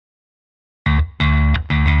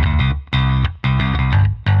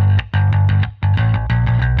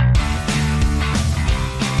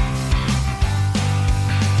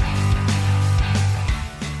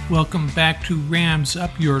Welcome back to Rams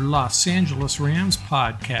Up, your Los Angeles Rams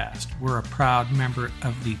podcast. We're a proud member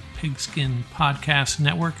of the Pigskin Podcast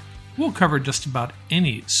Network. We'll cover just about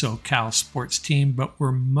any SoCal sports team, but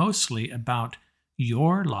we're mostly about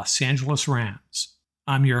your Los Angeles Rams.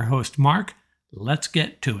 I'm your host, Mark. Let's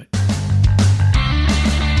get to it.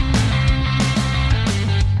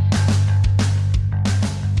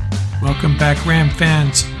 Welcome back, Ram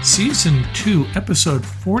fans. Season 2, episode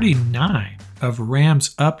 49 of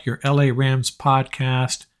Rams Up, your LA Rams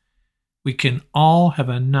podcast. We can all have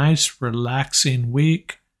a nice, relaxing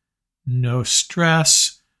week. No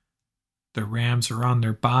stress. The Rams are on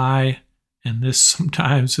their bye, and this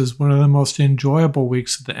sometimes is one of the most enjoyable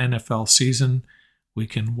weeks of the NFL season. We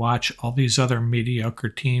can watch all these other mediocre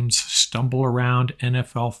teams stumble around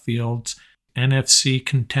NFL fields, NFC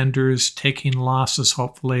contenders taking losses,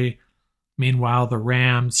 hopefully. Meanwhile, the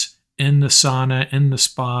Rams in the sauna, in the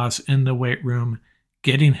spas, in the weight room,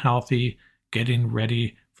 getting healthy, getting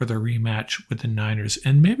ready for the rematch with the Niners,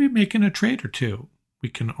 and maybe making a trade or two. We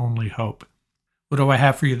can only hope. What do I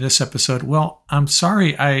have for you this episode? Well, I'm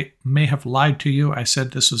sorry I may have lied to you. I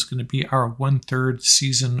said this was going to be our 1/3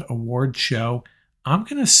 season award show. I'm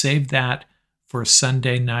going to save that for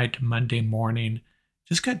Sunday night, Monday morning.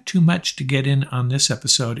 Just got too much to get in on this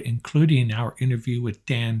episode, including our interview with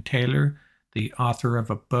Dan Taylor, the author of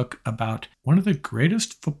a book about one of the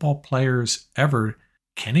greatest football players ever,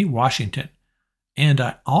 Kenny Washington. And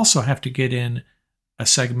I also have to get in a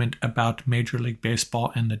segment about Major League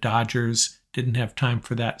Baseball and the Dodgers. Didn't have time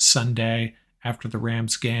for that Sunday after the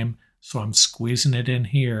Rams game, so I'm squeezing it in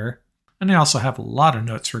here. And I also have a lot of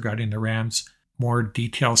notes regarding the Rams. More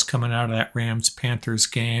details coming out of that Rams-Panthers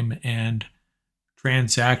game and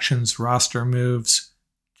transactions, roster moves,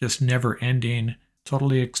 just never ending.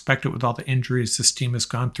 Totally expected with all the injuries this team has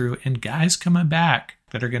gone through, and guys coming back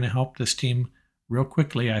that are going to help this team real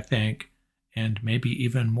quickly, I think, and maybe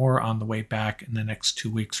even more on the way back in the next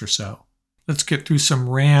 2 weeks or so. Let's get through some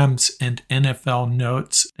Rams and NFL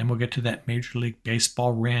notes, then we'll get to that Major League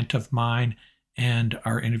Baseball rant of mine and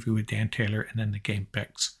our interview with Dan Taylor, and then the game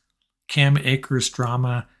picks. Cam Akers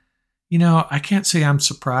drama. I can't say I'm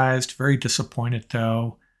surprised, very disappointed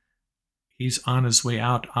though. He's on his way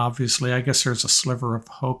out, obviously. I guess there's a sliver of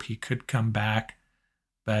hope he could come back,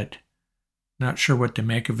 but not sure what to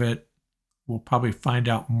make of it. We'll probably find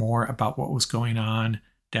out more about what was going on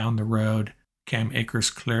down the road. Cam Akers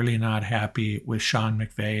clearly not happy with Sean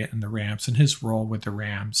McVay and the Rams and his role with the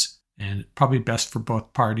Rams, and probably best for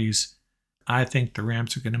both parties. I think the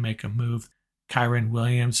Rams are going to make a move. Kyren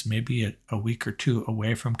Williams, maybe a week or two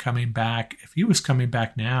away from coming back. If he was coming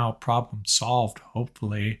back now, problem solved,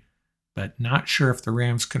 hopefully. But not sure if the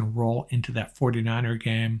Rams can roll into that 49er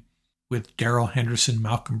game with Darrell Henderson,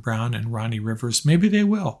 Malcolm Brown, and Ronnie Rivers. Maybe they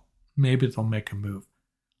will. Maybe they'll make a move.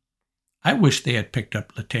 I wish they had picked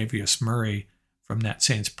up Latavius Murray from that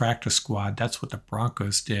Saints practice squad. That's what the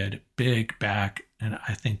Broncos did. Big back, and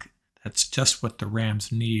I think that's just what the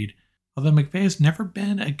Rams need. Although McVay's never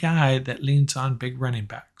been a guy that leans on big running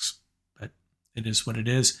backs. But it is what it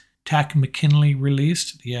is. Tack McKinley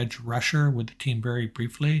released, the edge rusher, with the team very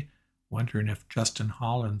briefly. Wondering if Justin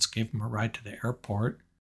Hollins gave him a ride to the airport.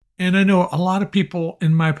 And I know a lot of people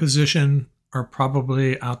in my position are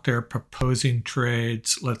probably out there proposing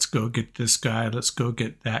trades. Let's go get this guy. Let's go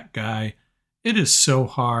get that guy. It is so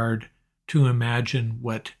hard to imagine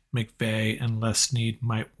what McVay and Les Snead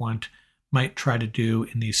might try to do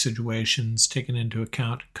in these situations, taking into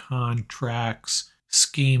account contracts,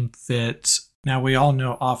 scheme fits. Now, we all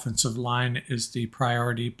know offensive line is the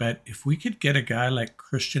priority, but if we could get a guy like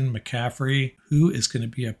Christian McCaffrey, who is going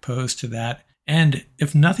to be opposed to that? And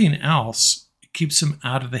if nothing else, it keeps him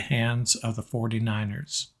out of the hands of the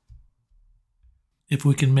 49ers. If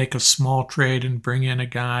we can make a small trade and bring in a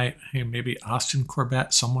guy, maybe Austin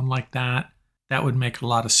Corbett, someone like that, that would make a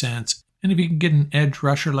lot of sense. And if you can get an edge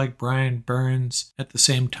rusher like Brian Burns at the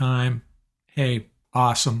same time, hey,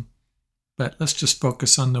 awesome. But let's just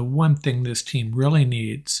focus on the one thing this team really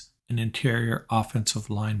needs, an interior offensive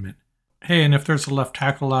lineman. Hey, and if there's a left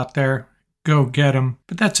tackle out there, go get him.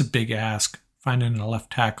 But that's a big ask, finding a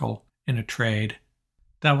left tackle in a trade.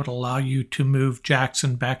 That would allow you to move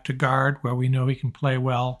Jackson back to guard, where we know he can play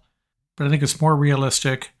well. But I think it's more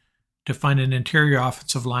realistic to find an interior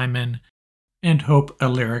offensive lineman and hope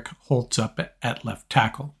Alaric holds up at left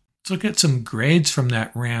tackle. Let's look at some grades from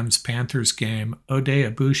that Rams-Panthers game. Ode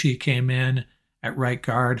Abushi came in at right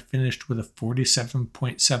guard, finished with a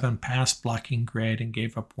 47.7 pass blocking grade and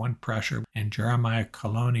gave up 1 pressure. And Jeremiah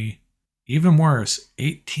Coloni, even worse,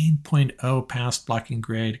 18.0 pass blocking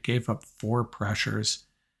grade, gave up 4 pressures.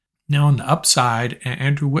 Now on the upside,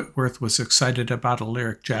 Andrew Whitworth was excited about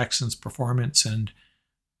Alaric Jackson's performance, and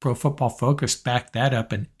Pro Football Focus backed that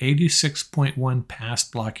up, an 86.1 pass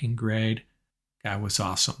blocking grade. Guy was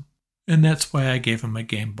awesome. And that's why I gave him a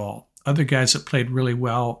game ball. Other guys that played really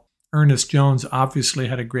well, Ernest Jones obviously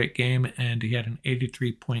had a great game, and he had an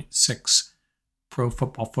 83.6 Pro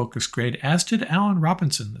Football Focus grade, as did Allen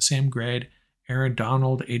Robinson, the same grade. Aaron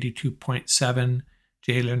Donald, 82.7.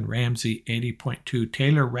 Jalen Ramsey, 80.2.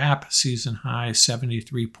 Taylor Rapp, season high,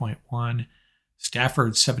 73.1.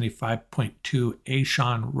 Stafford, 75.2.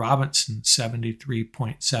 Ashawn Robinson,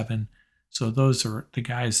 73.7. So those are the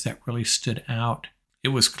guys that really stood out. It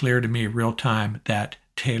was clear to me real time that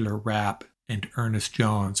Taylor Rapp and Ernest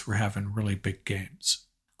Jones were having really big games.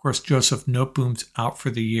 Of course, Joseph Noteboom's out for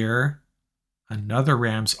the year. Another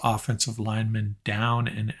Rams offensive lineman down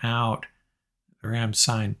and out. The Rams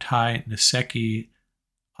signed Ty Nsekhe,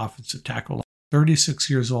 offensive tackle, 36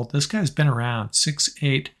 years old. This guy's been around,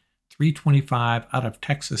 6'8", 325, out of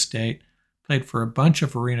Texas State. Played for a bunch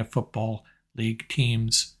of Arena Football League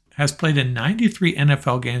teams. Has played in 93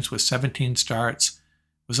 NFL games with 17 starts.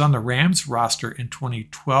 Was on the Rams roster in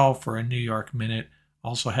 2012 for a New York minute.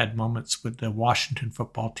 Also had moments with the Washington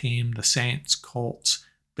football team, the Saints, Colts,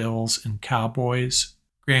 Bills, and Cowboys.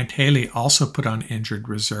 Grant Haley also put on injured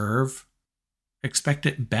reserve.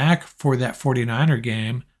 Expected back for that 49er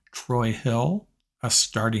game, Troy Hill, a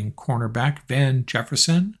starting cornerback, Van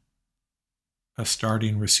Jefferson, a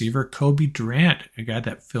starting receiver, Kobe Durant, a guy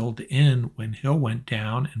that filled in when Hill went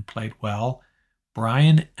down and played well,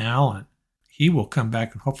 Brian Allen. He will come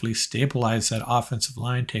back and hopefully stabilize that offensive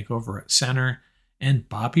line, take over at center, and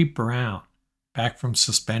Bobby Brown, back from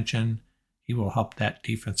suspension. He will help that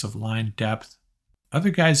defensive line depth. Other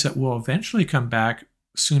guys that will eventually come back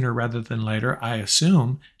sooner rather than later, I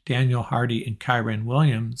assume, Daniel Hardy and Kyren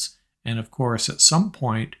Williams. And of course, at some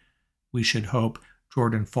point, we should hope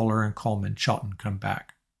Jordan Fuller and Coleman Shelton come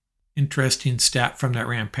back. Interesting stat from that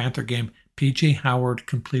Ram-Panther game, P.J. Howard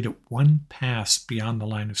completed one pass beyond the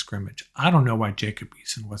line of scrimmage. I don't know why Jacob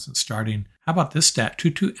Eason wasn't starting. How about this stat?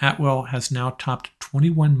 Tutu Atwell has now topped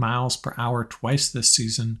 21 miles per hour twice this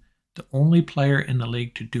season, the only player in the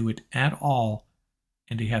league to do it at all,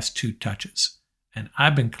 and he has 2 touches. And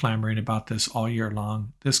I've been clamoring about this all year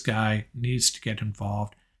long. This guy needs to get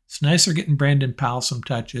involved. It's nicer getting Brandon Powell some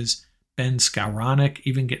touches, Ben Skowronek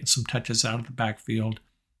even getting some touches out of the backfield.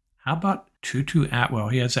 How about Tutu Atwell?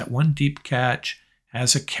 He has that one deep catch,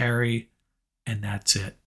 has a carry, and that's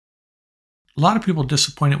it. A lot of people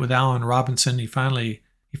disappointed with Allen Robinson. He finally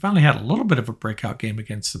had a little bit of a breakout game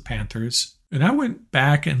against the Panthers. And I went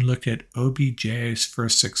back and looked at OBJ's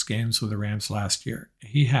first 6 games with the Rams last year.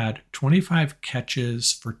 He had 25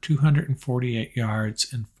 catches for 248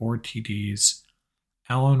 yards and 4 TDs.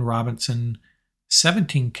 Allen Robinson,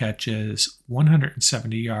 17 catches,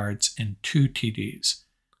 170 yards, and 2 TDs.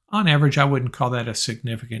 On average, I wouldn't call that a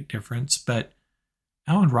significant difference, but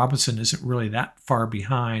Allen Robinson isn't really that far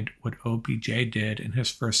behind what OBJ did in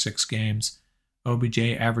his first 6 games. OBJ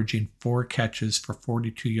averaging 4 catches for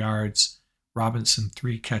 42 yards, Robinson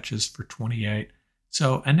 3 catches for 28.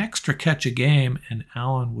 So an extra catch a game and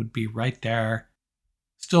Allen would be right there.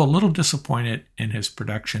 Still a little disappointed in his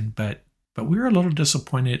production, but we were a little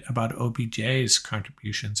disappointed about OBJ's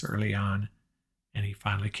contributions early on, and he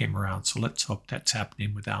finally came around. So let's hope that's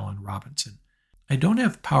happening with Allen Robinson. I don't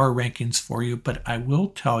have power rankings for you, but I will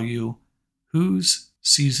tell you whose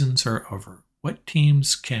seasons are over. What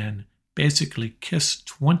teams can basically kiss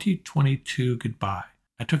 2022 goodbye.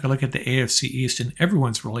 I took a look at the AFC East, and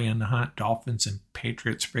everyone's really in the hunt. Dolphins and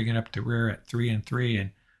Patriots bringing up the rear at 3-3,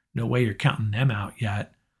 and no way you're counting them out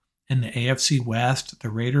yet. In the AFC West, the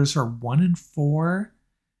Raiders are 1-4,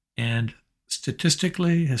 and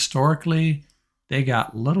statistically, historically, they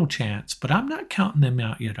got little chance, but I'm not counting them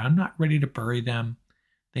out yet. I'm not ready to bury them.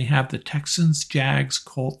 They have the Texans, Jags,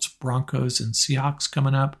 Colts, Broncos, and Seahawks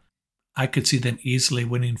coming up. I could see them easily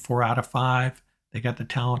winning 4 out of 5. They got the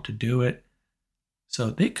talent to do it. So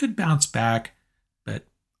they could bounce back, but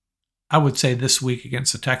I would say this week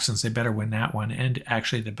against the Texans, they better win that one. And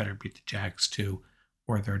actually, they better beat the Jags too,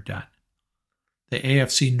 or they're done. The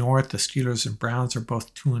AFC North, the Steelers and Browns are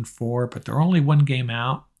both 2-4, but they're only 1 game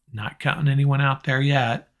out. Not counting anyone out there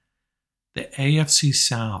yet. The AFC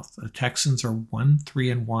South, the Texans are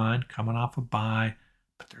 1-3-1, coming off a bye,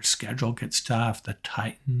 but their schedule gets tough. The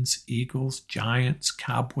Titans, Eagles, Giants,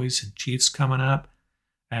 Cowboys, and Chiefs coming up.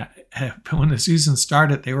 When the season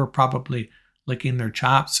started, they were probably licking their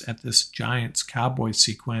chops at this Giants-Cowboys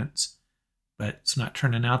sequence, but it's not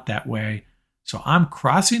turning out that way. So I'm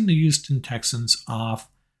crossing the Houston Texans off.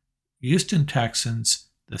 Houston Texans,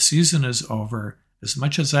 the season is over, As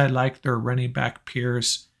much as I like their running back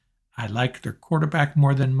Pierce, I like their quarterback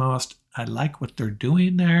more than most. I like what they're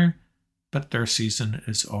doing there, but their season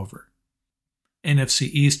is over. NFC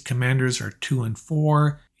East Commanders are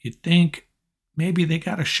 2-4. You'd think maybe they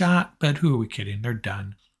got a shot, but who are we kidding? They're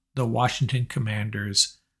done. The Washington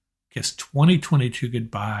Commanders, kiss 2022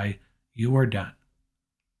 goodbye. You are done.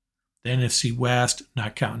 The NFC West,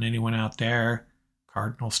 not counting anyone out there.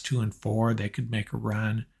 Cardinals 2-4. They could make a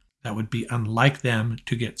run. That would be unlike them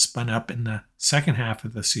to get spun up in the second half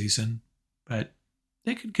of the season, but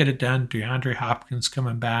they could get it done. DeAndre Hopkins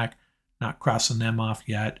coming back, not crossing them off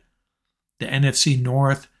yet. The NFC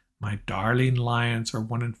North, my darling Lions are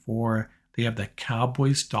 1-4. They have the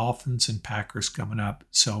Cowboys, Dolphins, and Packers coming up.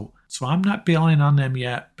 So I'm not bailing on them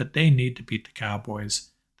yet, but they need to beat the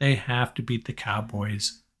Cowboys. They have to beat the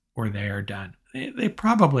Cowboys or they are done. They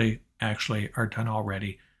probably actually are done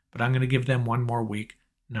already, but I'm going to give them one more week,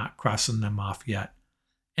 not crossing them off yet.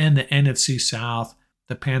 And the NFC South,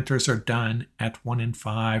 the Panthers are done at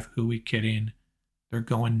 1-5. Who are we kidding? They're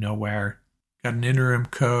going nowhere. Got an interim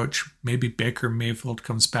coach. Maybe Baker Mayfield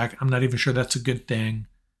comes back. I'm not even sure that's a good thing,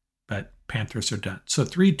 but Panthers are done. So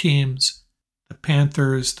 3 teams, the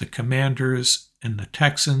Panthers, the Commanders, and the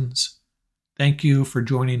Texans. Thank you for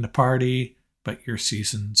joining the party, but your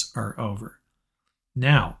seasons are over.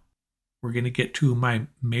 Now, we're going to get to my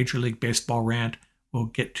Major League Baseball rant. We'll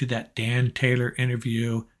get to that Dan Taylor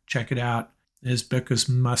interview. Check it out. His book is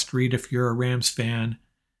must read if you're a Rams fan.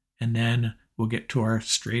 And then we'll get to our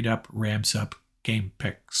straight up Rams up game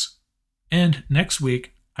picks. And next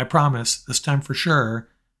week, I promise, this time for sure,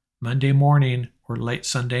 Monday morning or late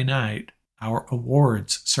Sunday night, our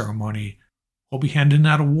awards ceremony. We'll be handing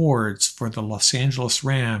out awards for the Los Angeles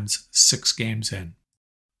Rams 6 games in.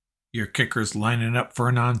 Your kicker's lining up for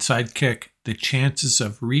an onside kick. The chances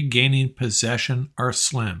of regaining possession are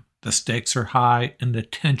slim. The stakes are high and the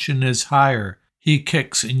tension is higher. He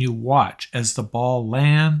kicks and you watch as the ball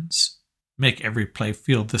lands. Make every play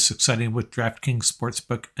feel this exciting with DraftKings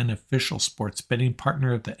Sportsbook, an official sports betting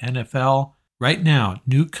partner of the NFL. Right now,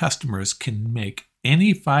 new customers can make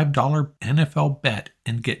any $5 NFL bet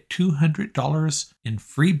and get $200 in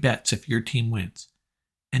free bets if your team wins.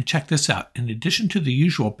 And check this out. In addition to the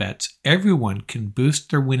usual bets, everyone can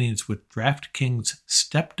boost their winnings with DraftKings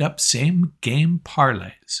stepped-up same-game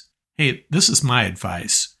parlays. Hey, this is my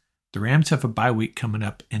advice. The Rams have a bye week coming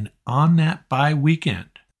up, and on that bye weekend,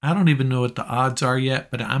 I don't even know what the odds are yet,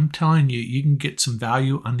 but I'm telling you, you can get some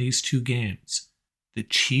value on these 2 games. The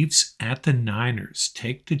Chiefs at the Niners.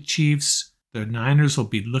 Take the Chiefs. The Niners will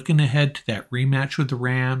be looking ahead to that rematch with the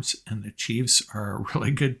Rams, and the Chiefs are a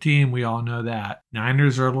really good team. We all know that.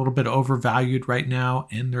 Niners are a little bit overvalued right now,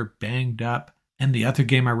 and they're banged up. And the other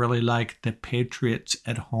game I really like, the Patriots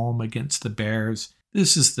at home against the Bears.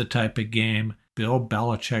 This is the type of game Bill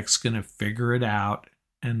Belichick's going to figure it out,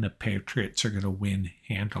 and the Patriots are going to win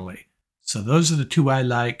handily. So those are the 2 I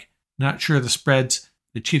like. Not sure the spreads.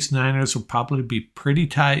 The Chiefs-Niners will probably be pretty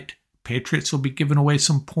tight. Patriots will be giving away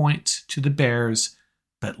some points to the Bears,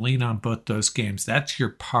 but lean on both those games. That's your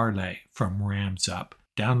parlay from Rams Up.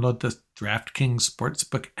 Download the DraftKings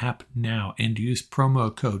Sportsbook app now and use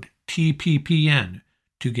promo code TPPN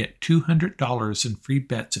to get $200 in free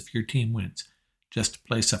bets if your team wins. Just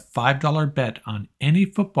place a $5 bet on any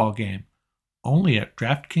football game only at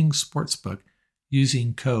DraftKings Sportsbook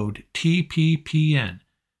using code TPPN.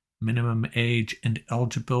 Minimum age and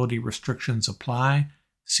eligibility restrictions apply.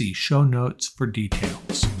 See show notes for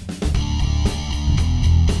details.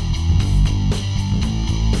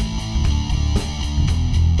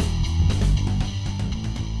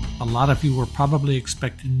 A lot of you were probably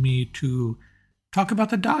expecting me to talk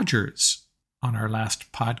about the Dodgers on our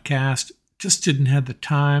last podcast. Just didn't have the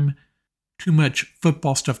time. Too much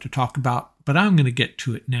football stuff to talk about, but I'm going to get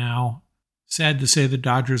to it now. Sad to say the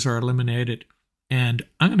Dodgers are eliminated. And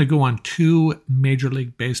I'm going to go on 2 Major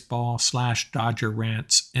League Baseball / Dodger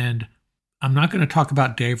rants. And I'm not going to talk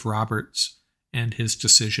about Dave Roberts and his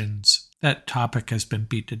decisions. That topic has been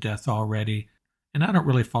beat to death already. And I don't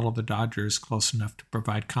really follow the Dodgers close enough to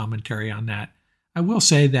provide commentary on that. I will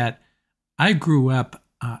say that I grew up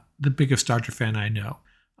the biggest Dodger fan I know.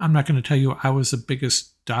 I'm not going to tell you I was the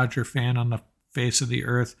biggest Dodger fan on the face of the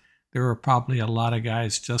earth. There were probably a lot of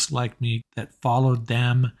guys just like me that followed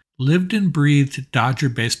them. Lived and breathed Dodger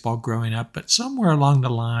baseball growing up, but somewhere along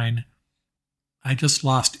the line, I just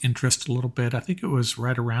lost interest a little bit. I think it was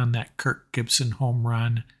right around that Kirk Gibson home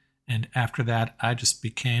run. And after that, I just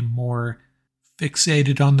became more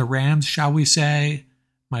fixated on the Rams, shall we say.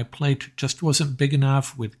 My plate just wasn't big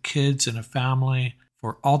enough with kids and a family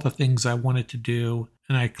for all the things I wanted to do.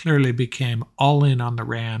 And I clearly became all in on the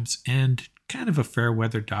Rams and kind of a fair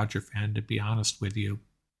weather Dodger fan, to be honest with you.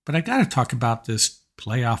 But I got to talk about this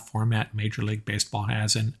playoff format Major League Baseball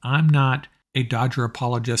has, and I'm not a Dodger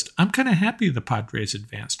apologist. I'm kind of happy the Padres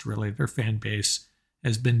advanced, really. Their fan base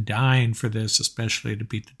has been dying for this, especially to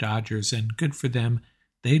beat the Dodgers, and good for them.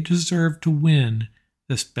 They deserve to win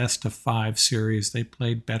this best-of-5 series. They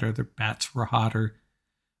played better. Their bats were hotter.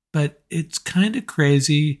 But it's kind of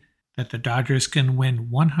crazy that the Dodgers can win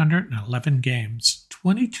 111 games,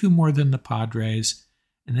 22 more than the Padres,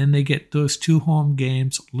 and then they get those 2 home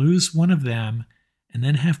games, lose one of them, and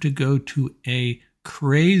then have to go to a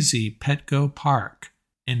crazy Petco Park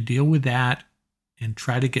and deal with that and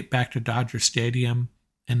try to get back to Dodger Stadium,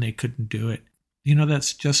 and they couldn't do it.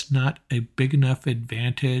 That's just not a big enough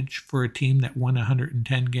advantage for a team that won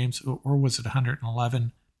 110 games, or was it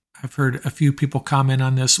 111? I've heard a few people comment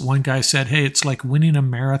on this. One guy said, hey, it's like winning a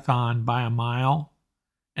marathon by a mile,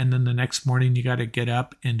 and then the next morning you got to get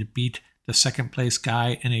up and beat the second place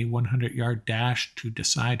guy in a 100-yard dash to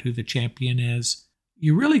decide who the champion is.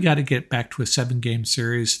 You really got to get back to a 7-game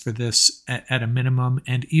series for this at a minimum,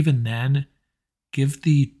 and even then, give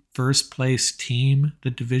the first place team, the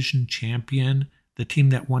division champion, the team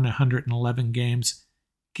that won 111 games,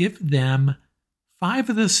 give them 5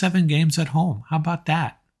 of the 7 games at home. How about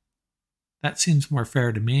that? That seems more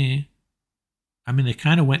fair to me. I mean, they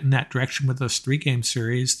kind of went in that direction with those 3-game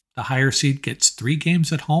series. The higher seed gets 3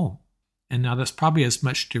 games at home. And now that's probably as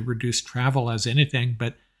much to reduce travel as anything,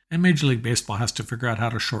 but Major League Baseball has to figure out how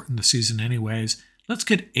to shorten the season anyways. Let's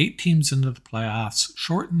get 8 teams into the playoffs,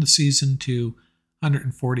 shorten the season to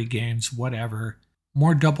 140 games, whatever.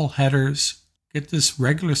 More double headers. Get this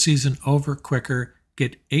regular season over quicker.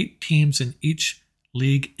 Get 8 teams in each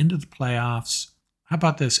league into the playoffs. How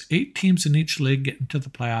about this? 8 teams in each league get into the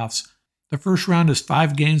playoffs. The first round is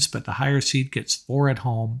 5 games, but the higher seed gets 4 at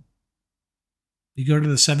home. You go to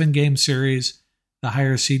the 7-game series, the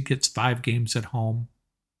higher seed gets 5 games at home.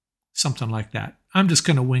 Something like that. I'm just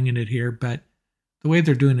kind of winging it here, but the way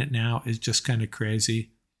they're doing it now is just kind of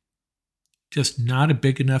crazy. Just not a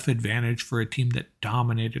big enough advantage for a team that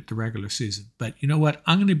dominated the regular season. But you know what?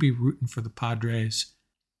 I'm going to be rooting for the Padres.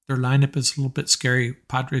 Their lineup is a little bit scary.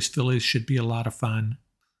 Padres-Phillies should be a lot of fun.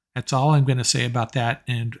 That's all I'm going to say about that.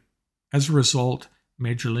 And as a result,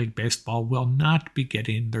 Major League Baseball will not be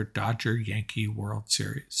getting their Dodger-Yankee World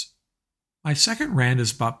Series. My second rant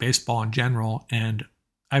is about baseball in general, and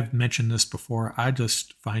I've mentioned this before. I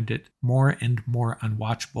just find it more and more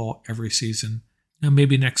unwatchable every season. Now,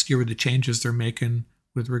 maybe next year with the changes they're making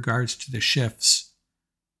with regards to the shifts,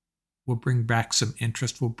 will bring back some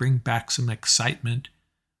interest, will bring back some excitement,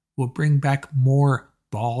 will bring back more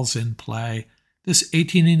balls in play. This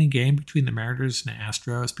 18-inning game between the Mariners and the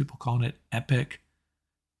Astros, people calling it epic,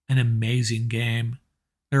 an amazing game.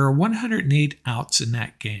 There are 108 outs in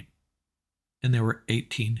that game, and there were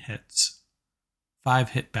 18 hits. 5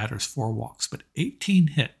 hit batters, 4 walks, but 18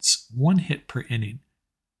 hits, 1 hit per inning.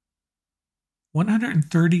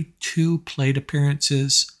 132 plate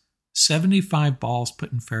appearances, 75 balls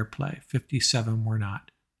put in fair play, 57 were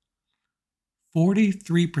not.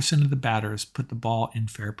 43% of the batters put the ball in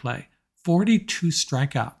fair play. 42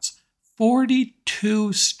 strikeouts. 42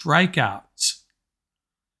 strikeouts.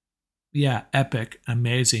 Yeah, epic,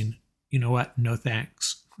 amazing. You know what? No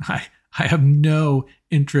thanks. I have no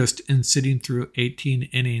interest in sitting through 18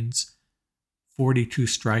 innings, 42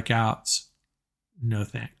 strikeouts. No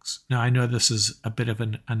thanks. Now, I know this is a bit of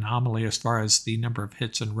an anomaly as far as the number of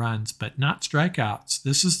hits and runs, but not strikeouts.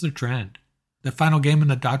 This is the trend. The final game in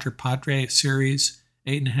the Dodger-Padre series,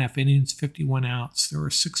 8.5 innings, 51 outs. There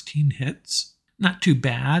were 16 hits. Not too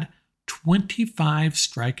bad. 25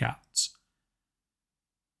 strikeouts.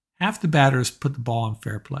 Half the batters put the ball in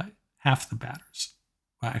fair play. Half the batters.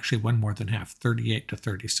 Well, actually, one more than half,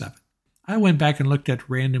 38-37. I went back and looked at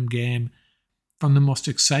random game from the most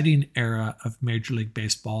exciting era of Major League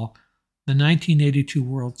Baseball, the 1982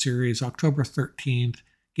 World Series, October 13th,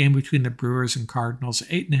 game between the Brewers and Cardinals,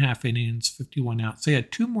 8.5 innings, 51 outs. They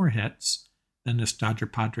had 2 more hits than this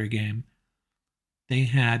Dodger-Padre game. They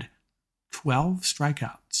had 12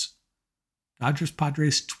 strikeouts.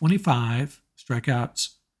 Dodgers-Padres, 25 strikeouts.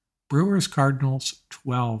 Brewers-Cardinals,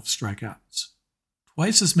 12 strikeouts.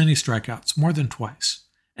 Twice as many strikeouts, more than twice.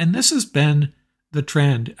 And this has been the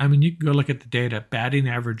trend. I mean, you can go look at the data. Batting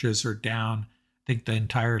averages are down. I think the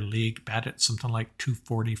entire league batted something like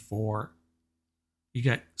 244. You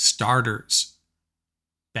got starters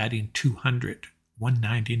batting 200,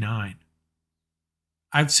 199.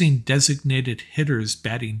 I've seen designated hitters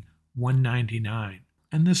batting 199.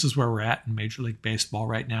 And this is where we're at in Major League Baseball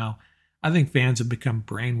right now. I think fans have become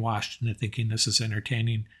brainwashed into thinking this is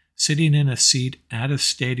entertaining. Sitting in a seat at a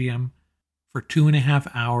stadium for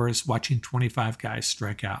 2.5 hours watching 25 guys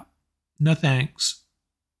strike out. No thanks.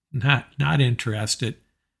 Not interested.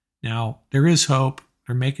 Now, there is hope.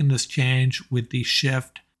 They're making this change with the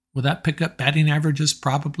shift. Will that pick up batting averages?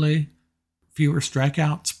 Probably. Fewer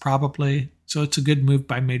strikeouts? Probably. So it's a good move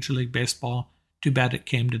by Major League Baseball. Too bad it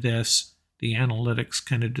came to this. The analytics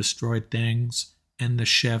kind of destroyed things, and the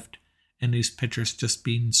shift, and these pitchers just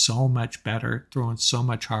being so much better, throwing so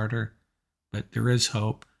much harder. But there is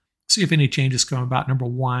hope. See if any changes come about. Number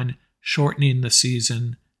one, shortening the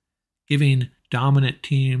season, giving dominant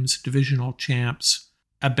teams, divisional champs,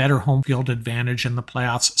 a better home field advantage in the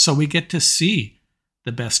playoffs. So we get to see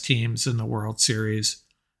the best teams in the World Series,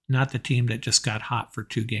 not the team that just got hot for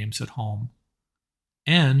 2 games at home.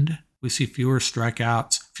 And we see fewer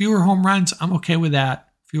strikeouts, fewer home runs. I'm okay with that.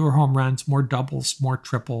 Fewer home runs, more doubles, more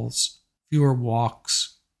triples, fewer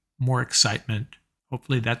walks, more excitement.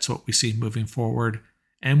 Hopefully that's what we see moving forward.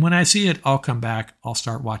 And when I see it, I'll come back. I'll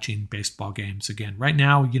start watching baseball games again. Right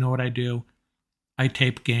now, you know what I do? I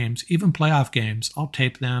tape games, even playoff games. I'll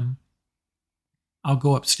tape them. I'll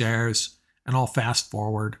go upstairs and I'll fast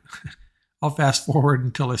forward. I'll fast forward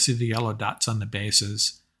until I see the yellow dots on the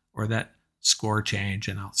bases or that score change,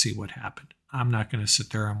 and I'll see what happened. I'm not going to sit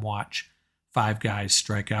there and watch 5 guys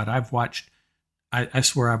strike out. I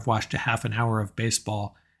swear I've watched a half an hour of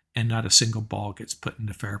baseball and not a single ball gets put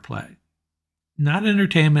into fair play. Not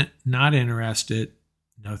entertainment, not interested,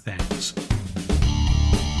 no thanks.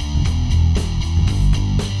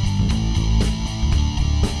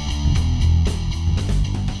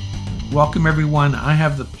 Welcome, everyone. I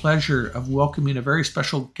have the pleasure of welcoming a very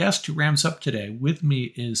special guest to Rams Up today. With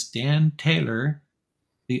me is Dan Taylor,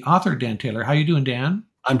 the author Dan Taylor. How you doing, Dan?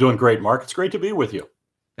 I'm doing great, Mark. It's great to be with you.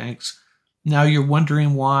 Thanks. Now you're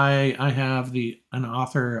wondering why I have an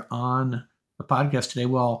author on the podcast today.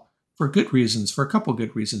 Well, for good reasons, for a couple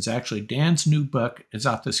good reasons, actually. Dan's new book is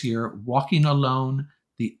out this year, Walking Alone,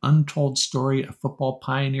 The Untold Story of Football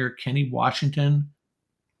Pioneer Kenny Washington.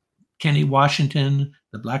 Kenny Washington,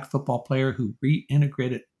 the black football player who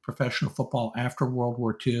reintegrated professional football after World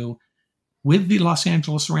War II with the Los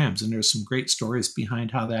Angeles Rams. And there's some great stories behind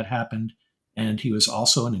how that happened. And he was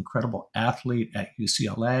also an incredible athlete at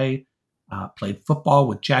UCLA, played football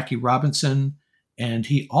with Jackie Robinson. And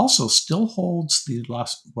he also still holds the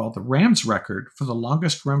Rams record for the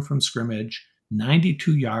longest run from scrimmage,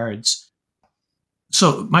 92 yards.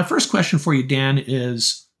 So my first question for you, Dan,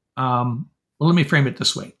 is, let me frame it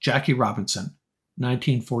this way. Jackie Robinson,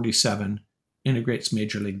 1947, integrates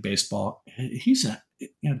Major League Baseball.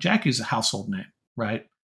 Jackie's a household name, right?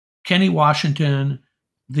 Kenny Washington,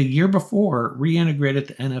 the year before, reintegrated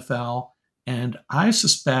the NFL, and I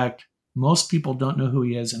suspect most people don't know who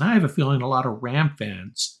he is, and I have a feeling a lot of Ram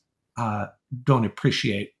fans don't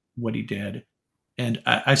appreciate what he did. And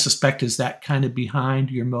I suspect, is that kind of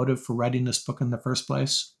behind your motive for writing this book in the first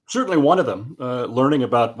place? Certainly one of them. Learning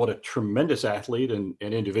about what a tremendous athlete and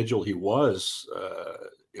individual he was,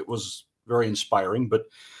 it was very inspiring. But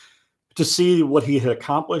to see what he had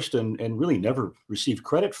accomplished and really never received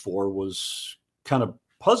credit for was kind of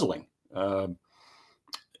puzzling.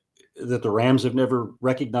 That the Rams have never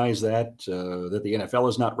recognized that the NFL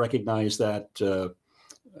has not recognized that.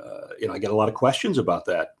 I get a lot of questions about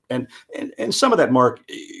that. And some of that, Mark,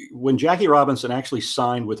 when Jackie Robinson actually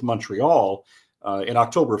signed with Montreal in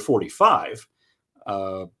October of 45,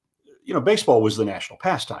 baseball was the national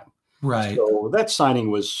pastime. Right. So that signing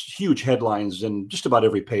was huge headlines in just about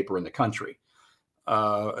every paper in the country.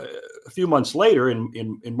 A few months later,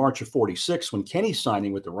 in March of 46, when Kenny's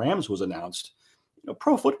signing with the Rams was announced,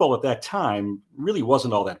 pro football at that time really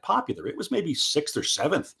wasn't all that popular. It was maybe 6th or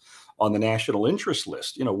 7th on the national interest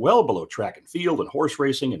list, well below track and field and horse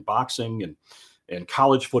racing and boxing and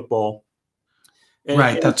college football.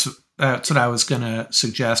 Right. That's what I was going to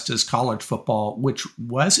suggest is college football, which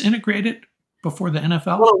was integrated before the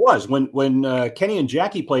NFL. Well, it was. When Kenny and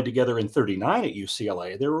Jackie played together in 39 at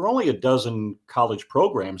UCLA, there were only a dozen college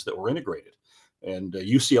programs that were integrated. And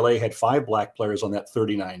UCLA had 5 black players on that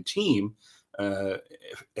 39 team.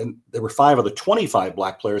 And there were 5 of the 25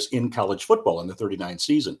 black players in college football in the 39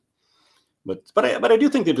 season. But I do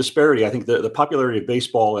think the disparity, I think the popularity of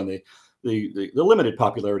baseball and the limited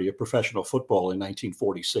popularity of professional football in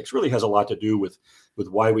 1946 really has a lot to do with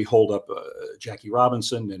why we hold up Jackie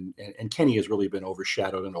Robinson, and Kenny has really been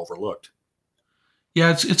overshadowed and overlooked.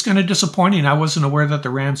 Yeah, it's kind of disappointing. I wasn't aware that the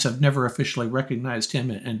Rams have never officially recognized him,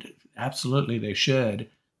 and absolutely they should.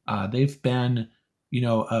 They've been,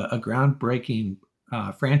 a groundbreaking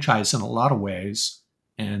franchise in a lot of ways.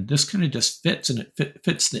 And this kind of just fits, and it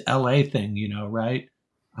fits the LA thing, right?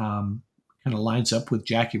 Kind of lines up with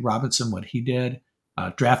Jackie Robinson, what he did.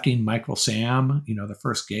 drafting Michael Sam, the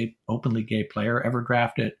first openly gay player ever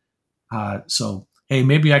drafted. So, hey,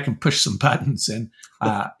 maybe I can push some buttons. And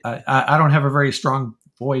I don't have a very strong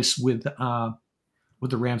voice with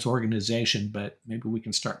the Rams organization, but maybe we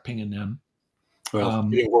can start pinging them. Well,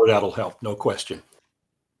 getting word out will help, no question.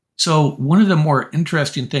 So one of the more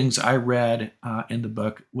interesting things I read in the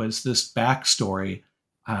book was this backstory.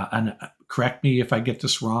 And correct me if I get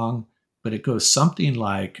this wrong, but it goes something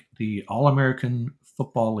like the All-American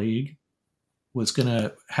Football League was going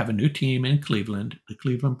to have a new team in Cleveland, the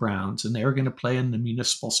Cleveland Browns, and they were going to play in the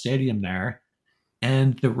municipal stadium there.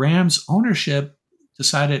 And the Rams ownership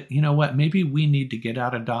decided, you know what, maybe we need to get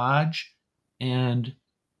out of Dodge. And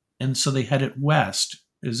so they headed west.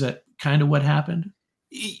 Is that kind of what happened?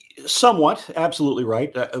 Somewhat, absolutely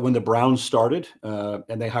right. When the Browns started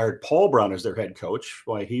and they hired Paul Brown as their head coach,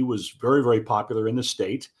 why he was very, very popular in the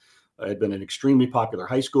state. Had been an extremely popular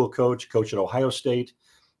high school coach at Ohio State,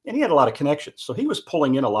 and he had a lot of connections. So he was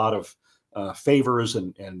pulling in a lot of favors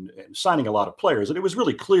and signing a lot of players. And it was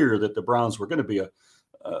really clear that the Browns were going to be a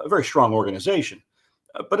very strong organization.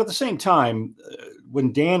 But at the same time,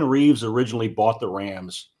 when Dan Reeves originally bought the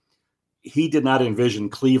Rams, he did not envision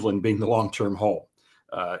Cleveland being the long-term home.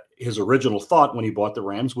 His original thought when he bought the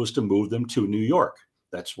Rams was to move them to New York.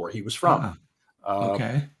 That's where he was from.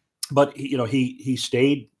 Okay. But he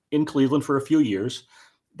stayed in Cleveland for a few years.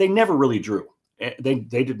 They never really drew. They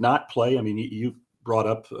did not play. I mean, you brought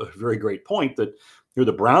up a very great point that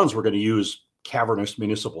the Browns were going to use cavernous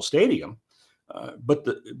municipal stadium, but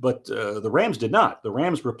the Rams did not. The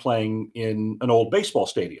Rams were playing in an old baseball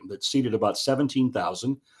stadium that seated about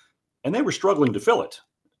 17,000, and they were struggling to fill it.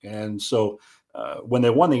 And so when they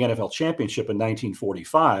won the NFL championship in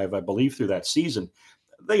 1945, I believe through that season,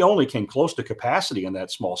 they only came close to capacity in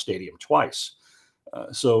that small stadium twice.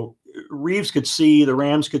 So the Rams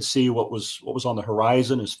could see what was on the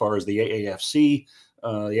horizon as far as the AAFC. The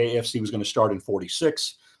AAFC was going to start in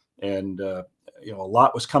 46, and a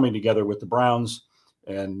lot was coming together with the Browns.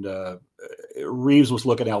 And Reeves was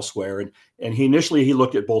looking elsewhere, and he initially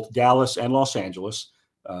looked at both Dallas and Los Angeles.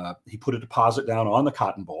 He put a deposit down on the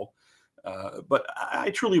Cotton Bowl. But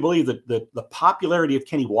I truly believe that the popularity of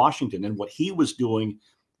Kenny Washington and what he was doing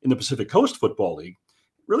in the Pacific Coast Football League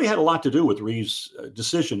really had a lot to do with Reeves'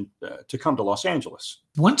 decision to come to Los Angeles.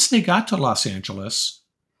 Once they got to Los Angeles,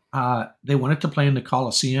 they wanted to play in the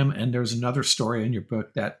Coliseum. And there's another story in your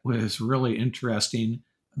book that was really interesting.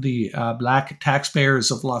 The black taxpayers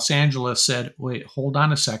of Los Angeles said, wait, hold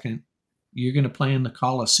on a second. You're going to play in the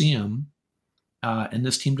Coliseum. And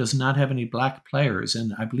this team does not have any black players.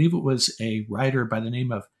 And I believe it was a writer by the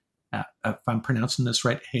name of, if I'm pronouncing this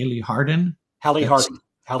right, Haley Harden. Hallie Harden.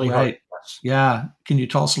 Right. Yes. Yeah. Can you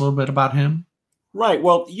tell us a little bit about him? Right.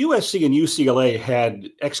 Well, USC and UCLA had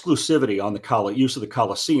exclusivity on the use of the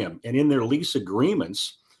Coliseum. And in their lease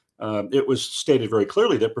agreements, it was stated very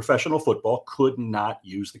clearly that professional football could not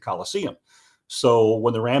use the Coliseum. So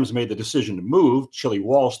when the Rams made the decision to move, Chili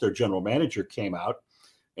Walsh, their general manager, came out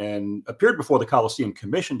and appeared before the Coliseum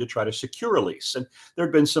Commission to try to secure a lease. And there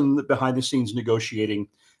had been some behind-the-scenes negotiating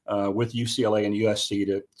with UCLA and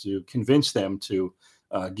USC to convince them to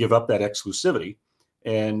give up that exclusivity.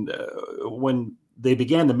 And when they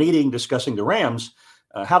began the meeting discussing the Rams,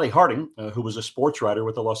 Hallie Harding, who was a sports writer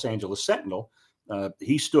with the Los Angeles Sentinel,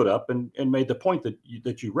 he stood up and made the point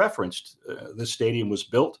that you referenced. The stadium was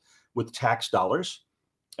built with tax dollars,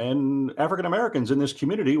 and African Americans in this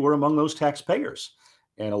community were among those taxpayers.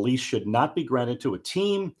 And a lease should not be granted to a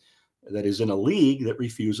team that is in a league that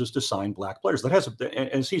refuses to sign black players. That has,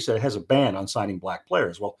 as he said, it has a ban on signing black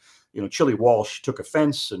players. Well, Chili Walsh took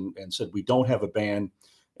offense and said, we don't have a ban.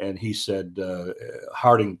 And he said,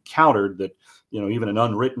 Harding countered that, even an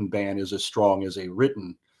unwritten ban is as strong as a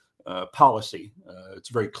written policy. It's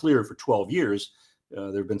very clear for 12 years.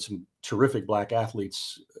 There have been some terrific black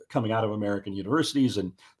athletes coming out of American universities,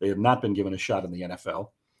 and they have not been given a shot in the NFL.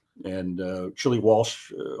 And Chili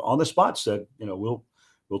Walsh on the spot said,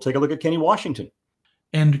 we'll take a look at Kenny Washington.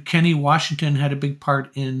 And Kenny Washington had a big part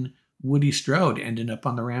in Woody Strode ending up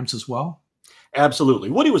on the Rams as well. Absolutely.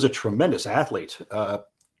 Woody was a tremendous athlete,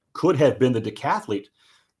 could have been the decathlete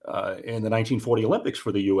in the 1940 Olympics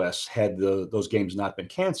for the U.S. had those games not been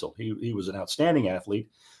canceled. He was an outstanding athlete,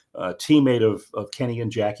 teammate of Kenny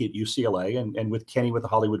and Jackie at UCLA, and with Kenny with the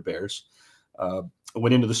Hollywood Bears.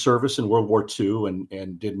 Went into the service in World War II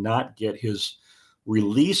and did not get his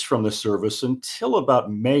release from the service until about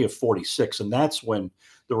May of 46. And that's when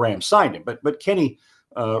the Rams signed him. But Kenny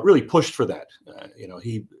really pushed for that.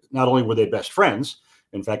 He not only were they best friends.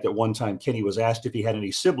 In fact, at one time, Kenny was asked if he had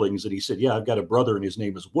any siblings, and he said, yeah, I've got a brother and his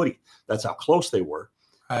name is Woody. That's how close they were.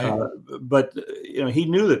 Right. But he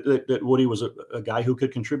knew that Woody was a guy who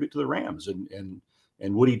could contribute to the Rams, and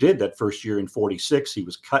Woody did that first year in '46. He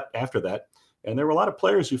was cut after that, and there were a lot of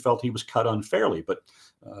players who felt he was cut unfairly. But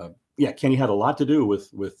yeah, Kenny had a lot to do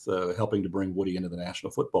with helping to bring Woody into the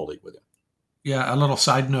National Football League with him. Yeah, a little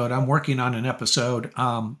side note. I'm working on an episode.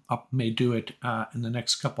 I may do it in the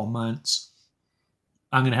next couple months.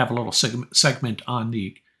 I'm going to have a little segment on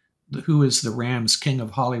the who is the Rams King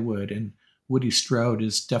of Hollywood, and Woody Strode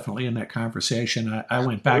is definitely in that conversation. I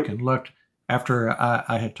went back and looked after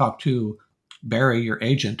I had talked to Barry, your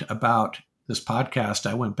agent, about this podcast.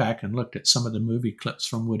 I went back and looked at some of the movie clips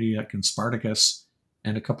from Woody, like in Spartacus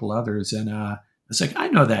and a couple others, and I was like, I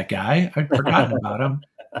know that guy. I'd forgotten about him.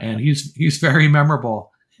 And he's very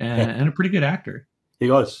memorable and a pretty good actor. He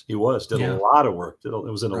was. Did a lot of work. It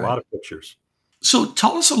was in a lot of pictures. So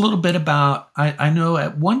tell us a little bit about, I know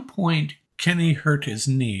at one point Kenny hurt his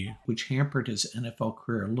knee, which hampered his NFL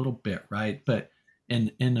career a little bit, right? But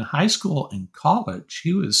in high school and college,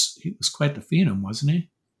 he was quite the phenom, wasn't he?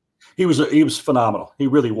 He was phenomenal. He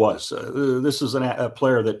really was. This is a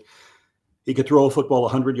player that he could throw a football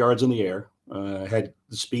 100 yards in the air. Had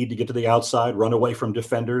the speed to get to the outside, run away from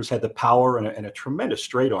defenders, had the power and a tremendous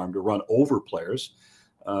straight arm to run over players.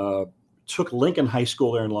 Took Lincoln High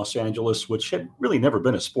School there in Los Angeles, which had really never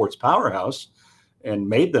been a sports powerhouse, and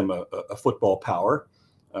made them a football power.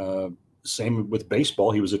 Same with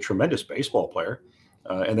baseball. He was a tremendous baseball player.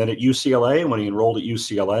 And then at UCLA, when he enrolled at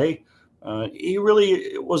UCLA, he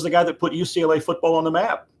really was the guy that put UCLA football on the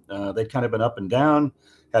map. They'd kind of been up and down,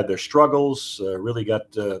 had their struggles, really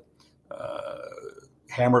got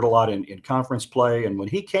hammered a lot in conference play. And when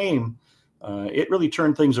he came, it really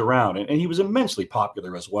turned things around. And he was immensely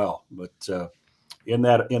popular as well. But in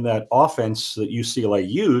that offense that UCLA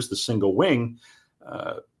used, the single wing,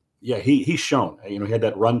 he shone. He had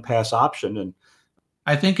that run pass option. And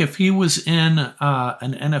I think if he was in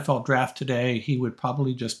an NFL draft today, he would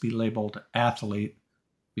probably just be labeled athlete,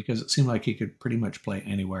 because it seemed like he could pretty much play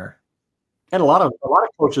anywhere. And a lot of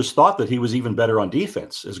coaches thought that he was even better on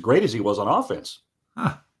defense, as great as he was on offense.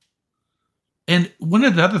 Huh. And one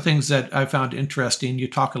of the other things that I found interesting, you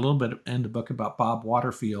talk a little bit in the book about Bob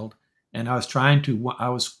Waterfield, and I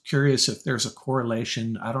was curious if there's a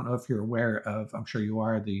correlation. I don't know if you're aware of, I'm sure you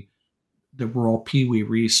are, the role Pee Wee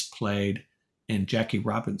Reese played in Jackie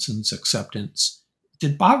Robinson's acceptance.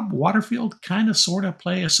 Did Bob Waterfield kind of sort of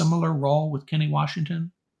play a similar role with Kenny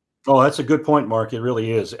Washington? Oh, that's a good point, Mark. It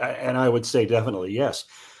really is. And I would say definitely yes.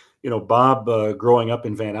 Bob, growing up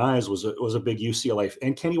in Van Nuys, was a big UCLA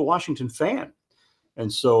and Kenny Washington fan.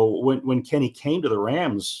 And so when Kenny came to the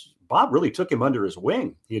Rams, Bob really took him under his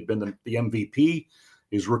wing. He had been the MVP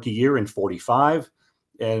his rookie year in '45.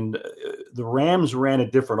 And the Rams ran a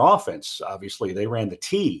different offense. Obviously, they ran the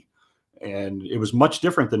T. And it was much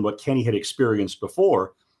different than what Kenny had experienced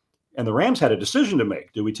before. And the Rams had a decision to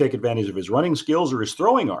make. Do we take advantage of his running skills or his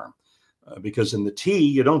throwing arm? Because in the T,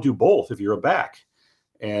 you don't do both if you're a back.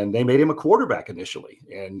 And they made him a quarterback initially.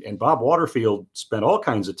 And Bob Waterfield spent all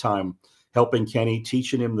kinds of time helping Kenny,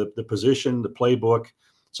 teaching him the position, the playbook,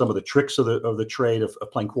 some of the tricks of the trade of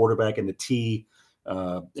playing quarterback in the T.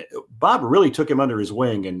 Bob really took him under his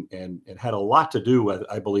wing and had a lot to do,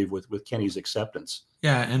 I believe, with Kenny's acceptance.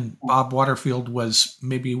 Yeah, and Bob Waterfield was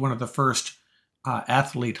maybe one of the first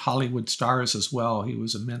athlete Hollywood stars as well. He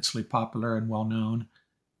was immensely popular and well-known.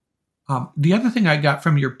 The other thing I got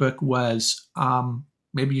from your book was,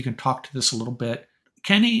 maybe you can talk to this a little bit.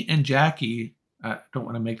 Kenny and Jackie, I don't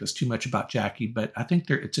want to make this too much about Jackie, but I think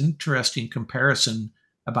it's an interesting comparison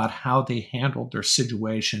about how they handled their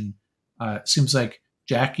situation. It seems like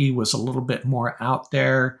Jackie was a little bit more out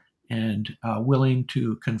there and willing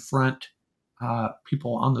to confront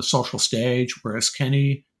people on the social stage, whereas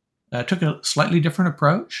Kenny took a slightly different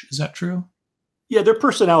approach. Is that true? Yeah, their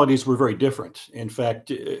personalities were very different. In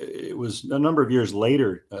fact, it was a number of years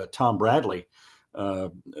later, Tom Bradley,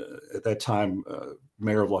 at that time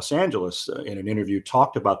mayor of Los Angeles, in an interview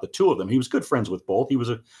talked about the two of them. He was good friends with both. He was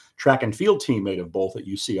a track and field teammate of both at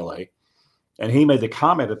UCLA. And he made the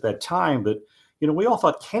comment at that time that, we all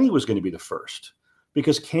thought Kenny was going to be the first,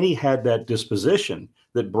 because Kenny had that disposition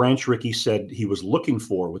that Branch Rickey said he was looking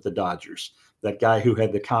for with the Dodgers, that guy who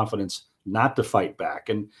had the confidence not to fight back.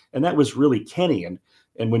 And that was really Kenny. And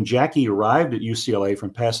when Jackie arrived at UCLA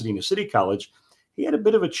from Pasadena City College, he had a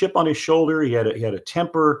bit of a chip on his shoulder. He had a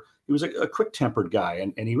temper. He was a quick-tempered guy,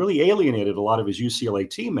 and he really alienated a lot of his UCLA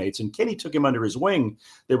teammates. And Kenny took him under his wing.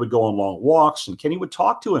 They would go on long walks, and Kenny would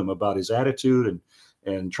talk to him about his attitude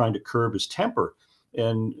and trying to curb his temper.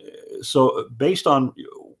 And so based on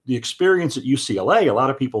the experience at UCLA, a lot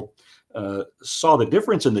of people saw the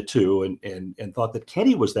difference in the two and thought that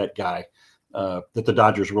Kenny was that guy that the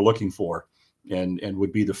Dodgers were looking for and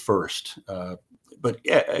would be the first. But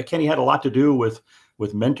yeah, Kenny had a lot to do with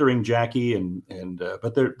mentoring Jackie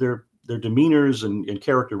but their demeanors and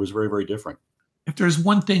character was very, very different. If there's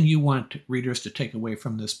one thing you want readers to take away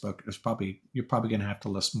from this book, you're probably going to have to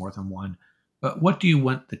list more than one. But what do you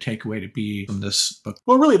want the takeaway to be from this book?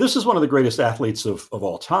 Well, really, this is one of the greatest athletes of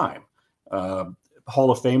all time.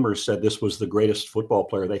 Hall of Famers said this was the greatest football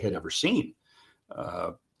player they had ever seen.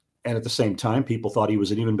 And at the same time, people thought he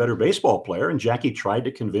was an even better baseball player. And Jackie tried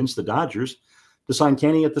to convince the Dodgers to sign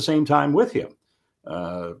Kenny at the same time with him.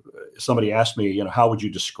 Somebody asked me, how would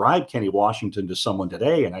you describe Kenny Washington to someone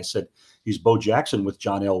today? And I said, he's Bo Jackson with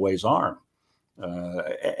John Elway's arm.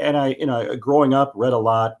 And I, growing up, read a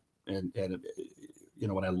lot. And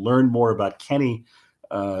when I learned more about Kenny,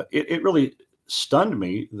 it really stunned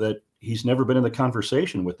me that he's never been in the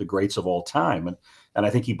conversation with the greats of all time. And I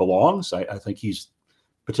think he belongs. I think he's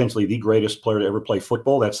potentially the greatest player to ever play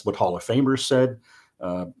football. That's what Hall of Famers said.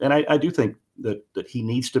 And I do think that he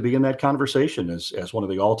needs to be in that conversation as one of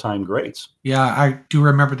the all-time greats. Yeah, I do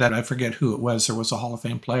remember that. I forget who it was. There was a Hall of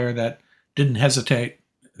Fame player that didn't hestate.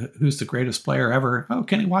 Who's the greatest player ever? Oh,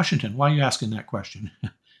 Kenny Washington. Why are you asking that question?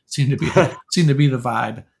 seemed to be the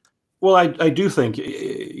vibe. Well, I do think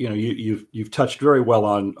you've touched very well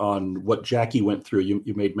on what Jackie went through.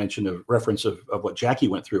 You made mention of reference of what Jackie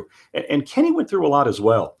went through, and Kenny went through a lot as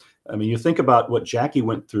well. I mean, you think about what Jackie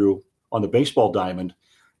went through on the baseball diamond,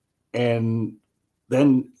 and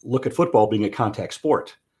then look at football being a contact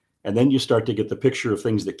sport, and then you start to get the picture of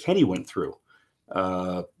things that Kenny went through.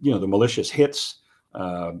 The malicious hits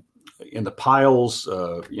in the piles,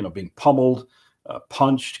 being pummeled,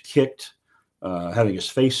 punched, kicked. Having his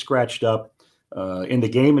face scratched up in the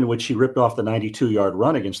game in which he ripped off the 92-yard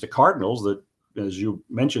run against the Cardinals that, as you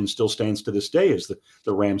mentioned, still stands to this day as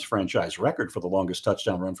the Rams franchise record for the longest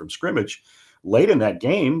touchdown run from scrimmage. Late in that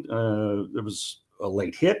game, there was a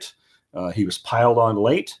late hit. He was piled on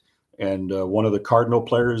late, and one of the Cardinal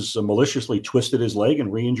players maliciously twisted his leg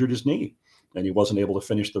and re-injured his knee, and he wasn't able to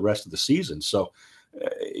finish the rest of the season. So,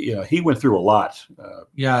 he went through a lot.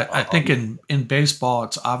 I think in baseball,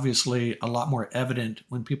 it's obviously a lot more evident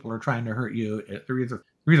when people are trying to hurt you. They're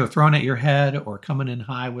either thrown at your head or coming in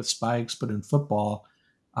high with spikes. But in football,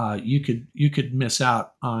 you could miss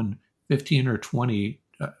out on 15 or 20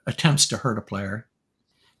 attempts to hurt a player.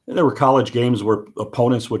 And there were college games where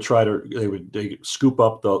opponents would they scoop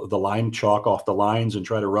up the line chalk off the lines and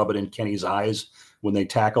try to rub it in Kenny's eyes when they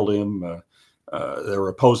tackled him. There were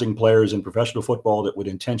opposing players in professional football that would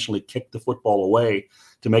intentionally kick the football away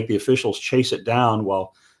to make the officials chase it down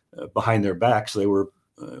while behind their backs they were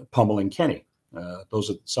pummeling Kenny. Those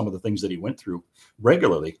are some of the things that he went through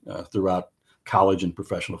regularly throughout college and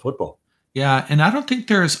professional football. Yeah, and I don't think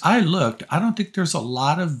there's a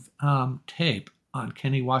lot of tape on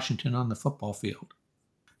Kenny Washington on the football field.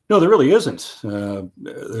 No, there really isn't.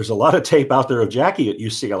 There's a lot of tape out there of Jackie at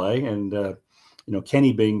UCLA, and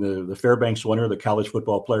Kenny being the Fairbanks winner, the college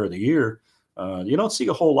football player of the year, you don't see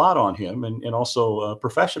a whole lot on him. And also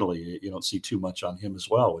professionally, you don't see too much on him as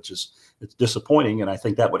well, it's disappointing. And I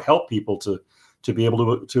think that would help people to be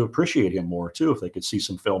able to appreciate him more, too, if they could see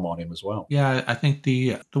some film on him as well. Yeah, I think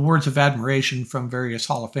the words of admiration from various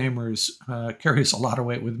Hall of Famers carries a lot of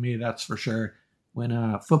weight with me, that's for sure.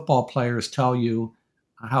 When football players tell you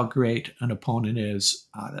how great an opponent is,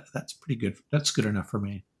 that's pretty good. That's good enough for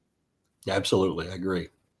me. Yeah, absolutely. I agree.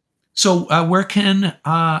 So where can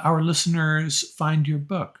our listeners find your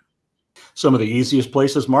book? Some of the easiest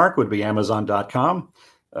places, Mark, would be Amazon.com,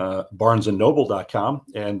 BarnesandNoble.com,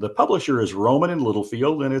 and the publisher is Rowman and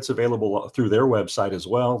Littlefield, and it's available through their website as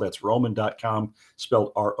well. That's Rowman.com,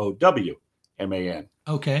 spelled ROWMAN.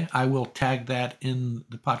 Okay, I will tag that in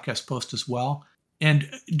the podcast post as well. And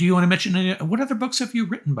do you want to mention what other books have you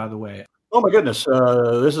written, by the way? Oh, my goodness.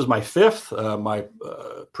 This is my fifth. My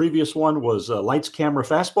previous one was Lights, Camera,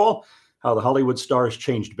 Fastball, How the Hollywood Stars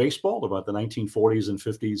Changed Baseball, about the 1940s and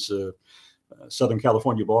 50s Southern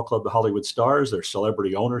California ball club, the Hollywood Stars, their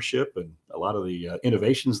celebrity ownership, and a lot of the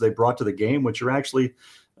innovations they brought to the game, which are actually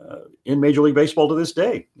in Major League Baseball to this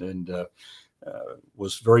day. And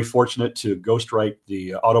was very fortunate to ghostwrite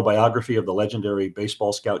the autobiography of the legendary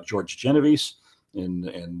baseball scout George Genovese in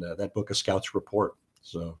that book, A Scout's Report.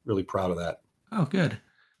 So really proud of that. Oh, good.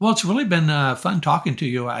 Well, it's really been fun talking to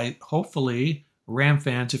you. Hopefully, Ram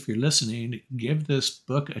fans, if you're listening, give this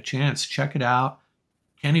book a chance. Check it out.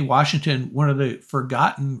 Kenny Washington, one of the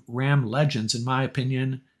forgotten Ram legends, in my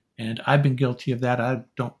opinion, and I've been guilty of that. I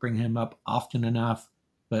don't bring him up often enough.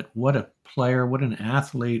 but what a player, what an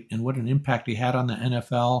athlete, and what an impact he had on the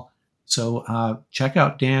NFL. So check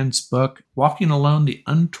out Dan's book, Walking Alone, The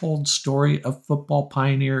Untold Story of Football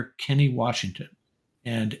Pioneer Kenny Washington.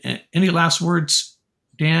 And any last words,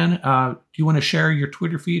 Dan? Do you want to share your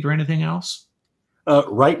Twitter feed or anything else?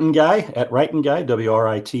 Writing Guy at Writing Guy,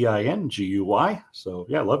 WRITINGUY. So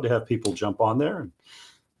yeah, I'd love to have people jump on there, and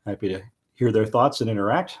happy to hear their thoughts and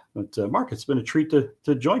interact. But Mark, it's been a treat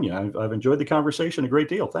to join you. I've enjoyed the conversation a great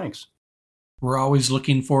deal. Thanks. We're always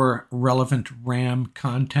looking for relevant Ram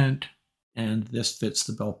content, and this fits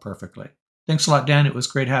the bill perfectly. Thanks a lot, Dan. It was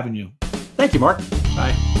great having you. Thank you, Mark.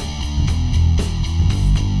 Bye.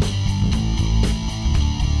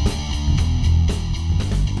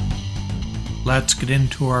 Let's get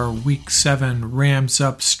into our Week 7 Rams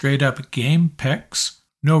Up Straight Up game picks.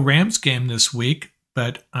 No Rams game this week,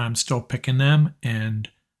 but I'm still picking them, and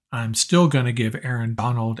I'm still going to give Aaron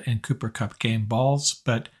Donald and Cooper Kupp game balls.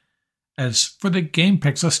 But as for the game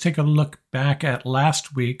picks, let's take a look back at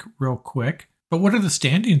last week real quick. But what are the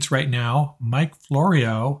standings right now? Mike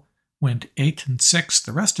Florio went 8-6.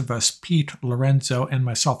 The rest of us, Pete, Lorenzo, and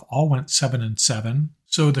myself, all went 7-7.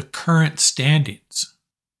 So the current standings: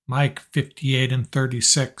 Mike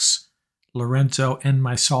 58-36, Lorenzo and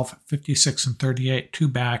myself 56-38, 2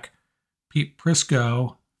 back. Pete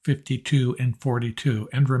Prisco 52-42.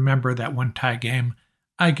 And remember that one tie game,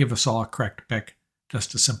 I give us all a correct pick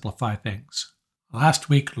just to simplify things. Last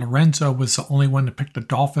week, Lorenzo was the only one to pick the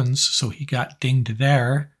Dolphins, so he got dinged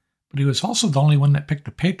there. But he was also the only one that picked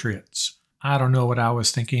the Patriots. I don't know what I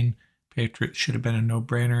was thinking. Patriots should have been a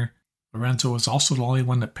no-brainer. Lorenzo was also the only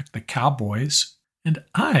one that picked the Cowboys. And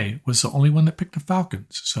I was the only one that picked the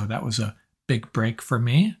Falcons, so that was a big break for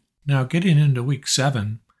me. Now, getting into Week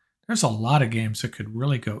 7, there's a lot of games that could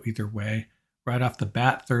really go either way. Right off the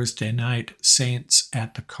bat, Thursday night, Saints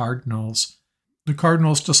at the Cardinals. The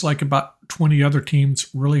Cardinals, just like about 20 other teams,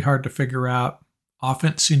 really hard to figure out.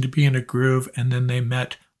 Offense seemed to be in a groove, and then they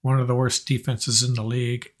met one of the worst defenses in the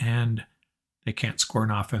league, and they can't score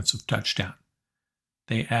an offensive touchdown.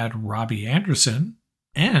 They add Robbie Anderson,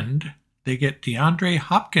 and they get DeAndre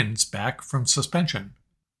Hopkins back from suspension.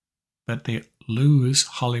 But they lose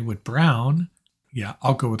Hollywood Brown. Yeah,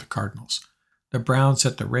 I'll go with the Cardinals. The Browns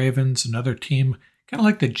at the Ravens, another team, kind of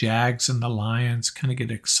like the Jags and the Lions, kind of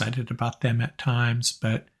get excited about them at times,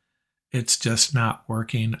 but it's just not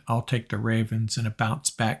working. I'll take the Ravens in a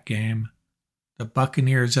bounce-back game. The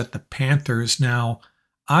Buccaneers at the Panthers. Now,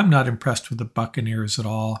 I'm not impressed with the Buccaneers at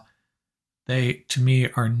all. They, to me,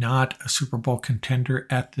 are not a Super Bowl contender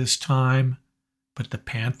at this time, but the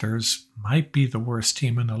Panthers might be the worst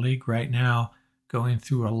team in the league right now, going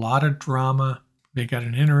through a lot of drama. They got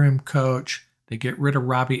an interim coach. They get rid of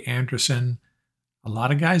Robbie Anderson. A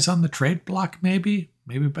lot of guys on the trade block, maybe.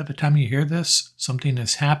 Maybe by the time you hear this, something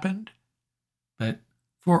has happened. But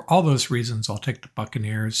for all those reasons, I'll take the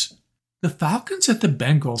Buccaneers. The Falcons at the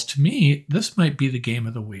Bengals, to me, this might be the game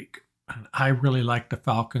of the week. I really like the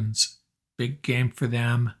Falcons. Big game for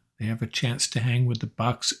them. They have a chance to hang with the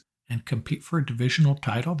Bucs and compete for a divisional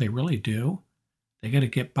title. They really do. They got to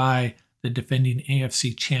get by the defending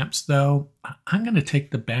AFC champs, though. I'm going to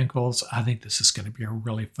take the Bengals. I think this is going to be a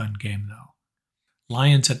really fun game, though.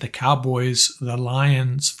 Lions at the Cowboys. The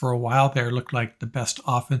Lions, for a while there, looked like the best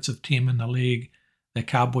offensive team in the league. The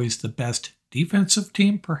Cowboys, the best defensive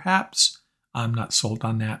team, perhaps. I'm not sold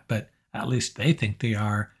on that, but at least they think they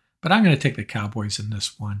are. But I'm going to take the Cowboys in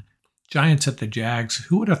this one. Giants at the Jags.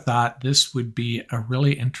 Who would have thought this would be a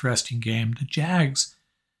really interesting game? The Jags,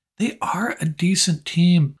 they are a decent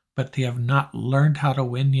team, but they have not learned how to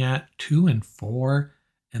win yet. 2-4,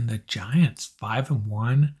 and the Giants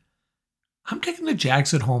 5-1. I'm taking the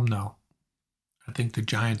Jags at home, though. I think the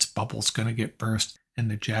Giants' bubble's going to get burst,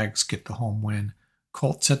 and the Jags get the home win.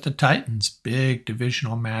 Colts at the Titans. Big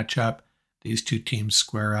divisional matchup. These two teams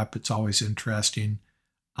square up. It's always interesting.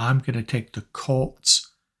 I'm going to take the Colts.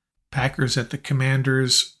 Packers at the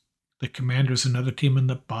Commanders. The Commanders, another team in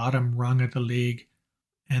the bottom rung of the league.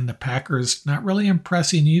 And the Packers, not really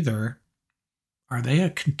impressing either. Are they a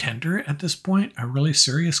contender at this point? A really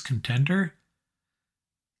serious contender?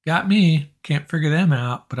 Got me. Can't figure them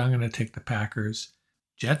out, but I'm going to take the Packers.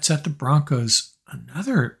 Jets at the Broncos.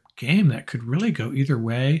 Another game that could really go either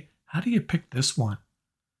way. How do you pick this one?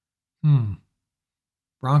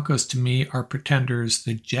 Broncos, to me, are pretenders.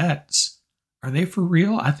 The Jets, are they for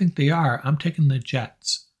real? I think they are. I'm taking the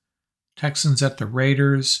Jets. Texans at the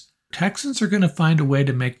Raiders. Texans are going to find a way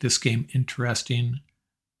to make this game interesting,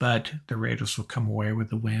 but the Raiders will come away with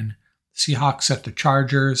the win. Seahawks at the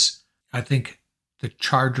Chargers. I think the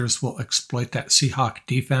Chargers will exploit that Seahawk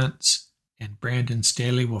defense, and Brandon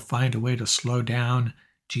Staley will find a way to slow down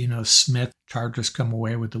Geno Smith. Chargers come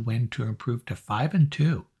away with the win to improve to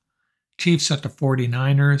 5-2. Chiefs at the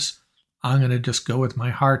 49ers. I'm going to just go with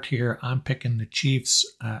my heart here. I'm picking the Chiefs.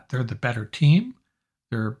 They're the better team.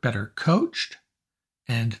 They're better coached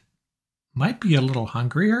and might be a little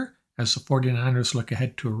hungrier as the 49ers look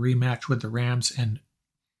ahead to a rematch with the Rams. And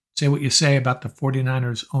say what you say about the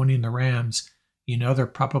 49ers owning the Rams, you know they're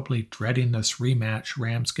probably dreading this rematch,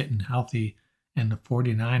 Rams getting healthy and the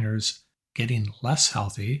 49ers getting less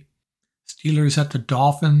healthy. Steelers at the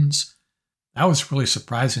Dolphins. That was really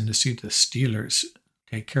surprising to see the Steelers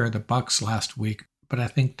take care of the Bucs last week, but I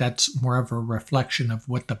think that's more of a reflection of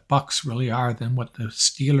what the Bucs really are than what the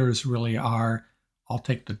Steelers really are. I'll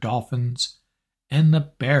take the Dolphins. And the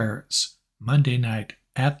Bears, Monday night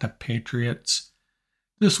at the Patriots.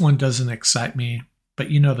 This one doesn't excite me, but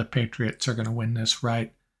you know the Patriots are going to win this,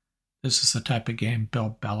 right? This is the type of game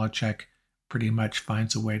Bill Belichick pretty much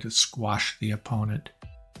finds a way to squash the opponent.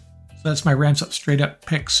 So that's my Rams Up Straight Up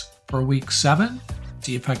picks for Week 7.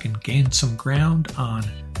 See if I can gain some ground on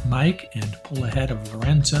Mike and pull ahead of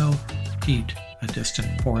Lorenzo. Pete, a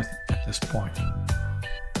distant fourth at this point.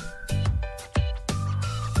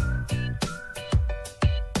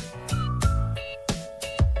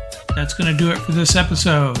 That's going to do it for this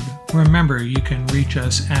episode. Remember, you can reach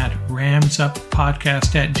us at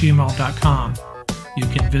ramsuppodcast@gmail.com. You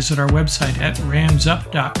can visit our website at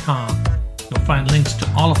ramsup.com. You'll find links to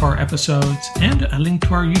all of our episodes and a link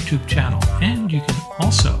to our YouTube channel. And you can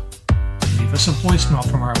also leave us a voicemail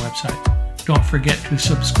from our website. Don't forget to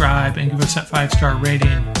subscribe and give us that 5-star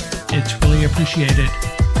rating. It's really appreciated.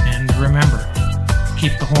 And remember,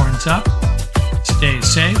 keep the horns up, stay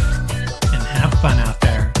safe, and have fun out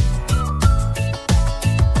there.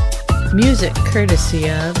 Music courtesy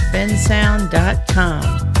of bensound.com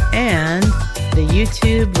and the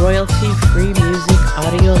YouTube royalty-free music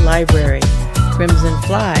audio library, Crimson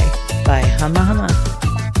Fly by Humma Humma.